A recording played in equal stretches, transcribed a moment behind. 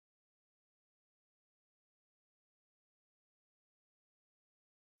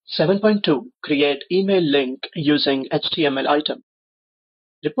7.2 Create email link using HTML item.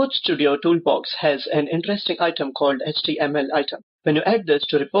 Report Studio Toolbox has an interesting item called HTML item. When you add this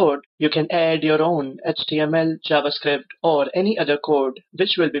to report, you can add your own HTML, JavaScript, or any other code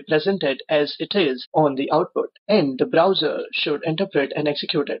which will be presented as it is on the output, and the browser should interpret and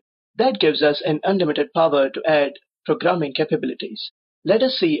execute it. That gives us an unlimited power to add programming capabilities. Let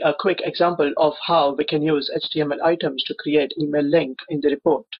us see a quick example of how we can use HTML items to create email link in the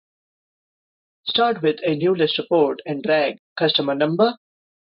report. Start with a new list report and drag customer number,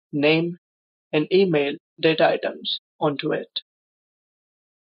 name, and email data items onto it.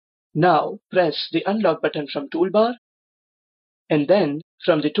 Now press the unlock button from toolbar, and then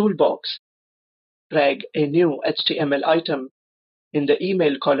from the toolbox, drag a new HTML item in the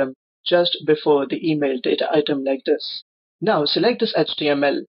email column just before the email data item like this. Now select this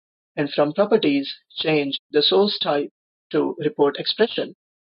HTML, and from properties, change the source type to report expression.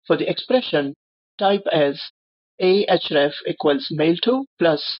 For the expression, type as ahref equals mail2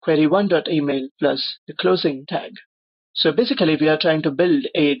 plus query1.email plus the closing tag. So basically we are trying to build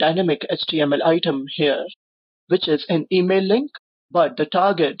a dynamic HTML item here, which is an email link, but the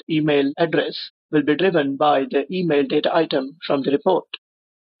target email address will be driven by the email data item from the report.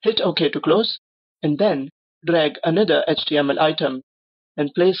 Hit OK to close, and then drag another HTML item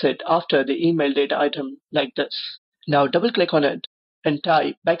and place it after the email data item like this. Now double click on it and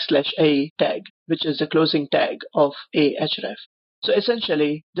type \a tag, which is the closing tag of ahref. So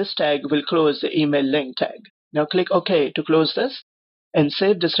essentially this tag will close the email link tag. Now click OK to close this and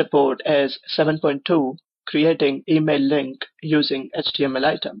save this report as 7.2 creating email link using HTML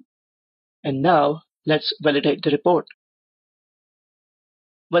item. And now let's validate the report.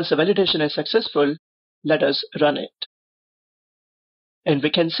 Once the validation is successful, let us run it. And we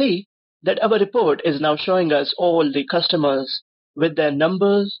can see that our report is now showing us all the customers with their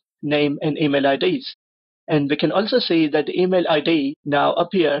numbers, name, and email IDs. And we can also see that the email ID now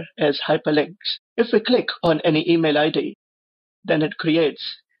appear as hyperlinks. If we click on any email ID, then it creates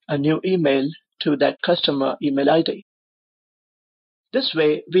a new email to that customer email ID. This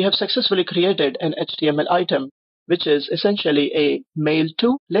way, we have successfully created an HTML item, which is essentially a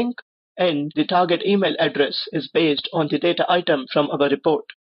mail-to link, and the target email address is based on the data item from our report.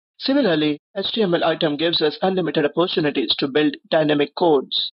 Similarly, HTML item gives us unlimited opportunities to build dynamic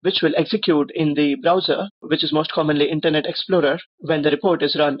codes, which will execute in the browser, which is most commonly Internet Explorer, when the report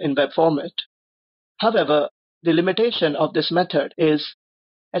is run in web format. However, the limitation of this method is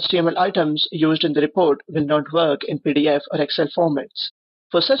HTML items used in the report will not work in PDF or Excel formats.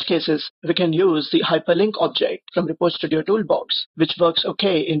 For such cases, we can use the hyperlink object from Report Studio Toolbox, which works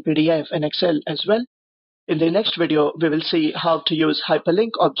okay in PDF and Excel as well. In the next video, we will see how to use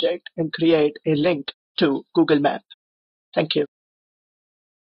hyperlink object and create a link to Google Map. Thank you.